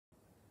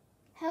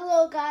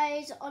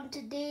guys, on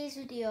today's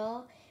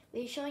video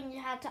we're showing you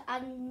how to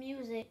add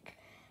music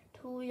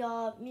to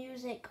your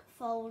music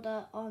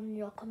folder on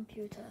your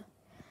computer.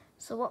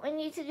 So what we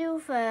need to do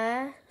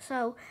first,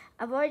 so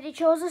I've already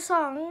chose a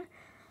song.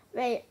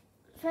 Right,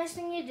 first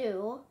thing you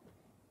do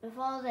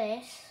before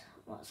this,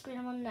 what screen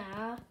I'm on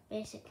now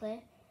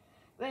basically,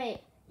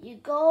 right, you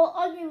go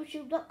on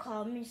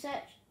youtube.com, you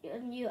search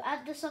and you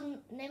add the song,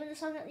 name of the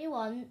song that you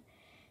want,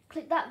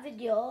 click that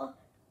video,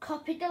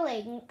 copy the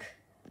link,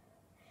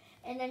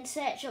 and then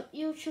search up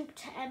YouTube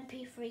to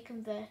MP3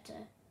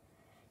 converter.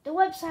 The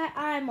website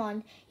I'm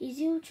on is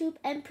YouTube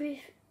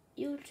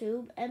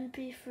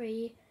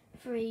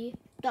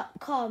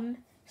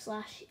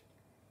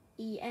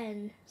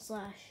mp3free.com/en/.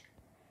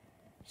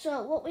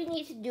 So what we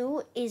need to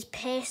do is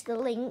paste the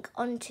link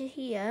onto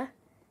here,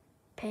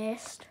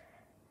 paste,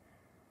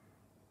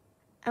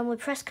 and we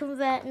press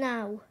convert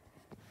now.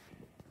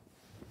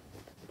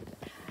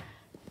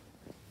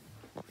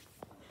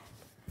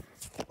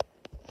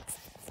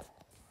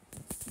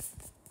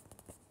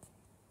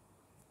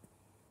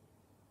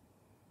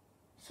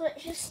 So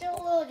it's just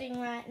still loading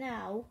right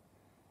now.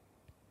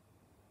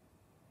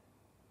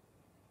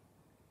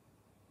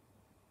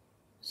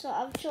 So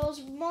I've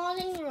chosen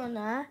Morning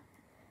Runner.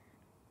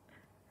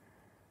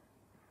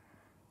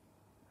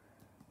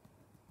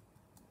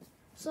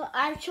 So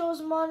I've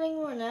chosen Morning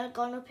Runner,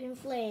 Gone Up in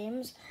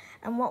Flames,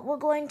 and what we're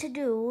going to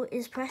do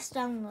is press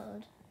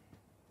download.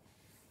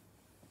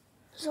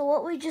 So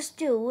what we just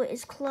do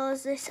is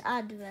close this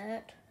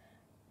advert.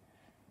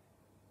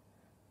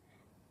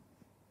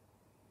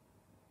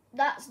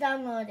 That's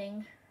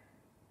downloading.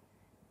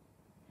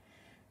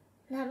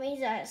 That means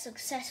that it's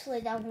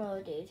successfully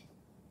downloaded.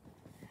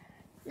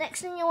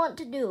 Next thing you want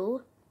to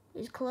do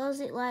is close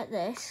it like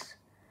this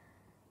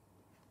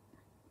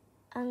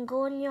and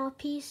go on your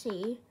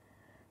PC,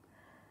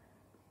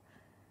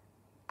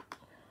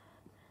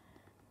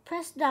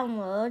 press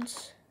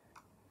downloads,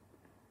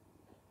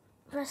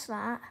 press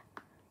that,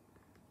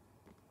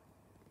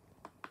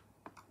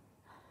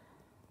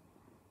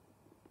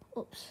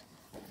 oops,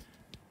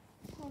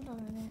 hold on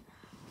a minute.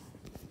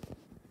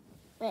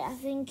 Wait, I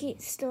think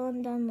it's still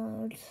on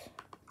downloads.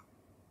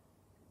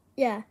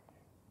 Yeah.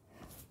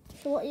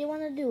 So what you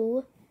want to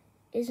do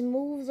is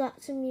move that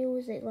to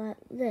music like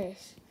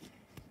this.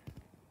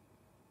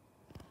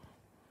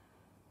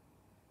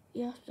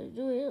 You have to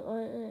do it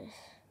like this.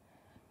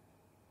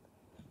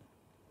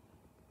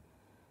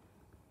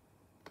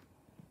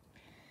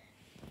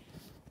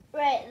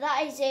 Right,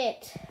 that is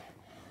it.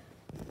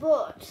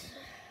 But,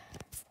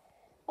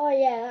 oh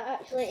yeah,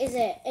 that actually is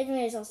it.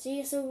 Anyways, I'll see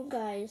you soon,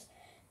 guys.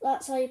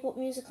 That's how you put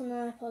music on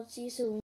an iPod. See you soon.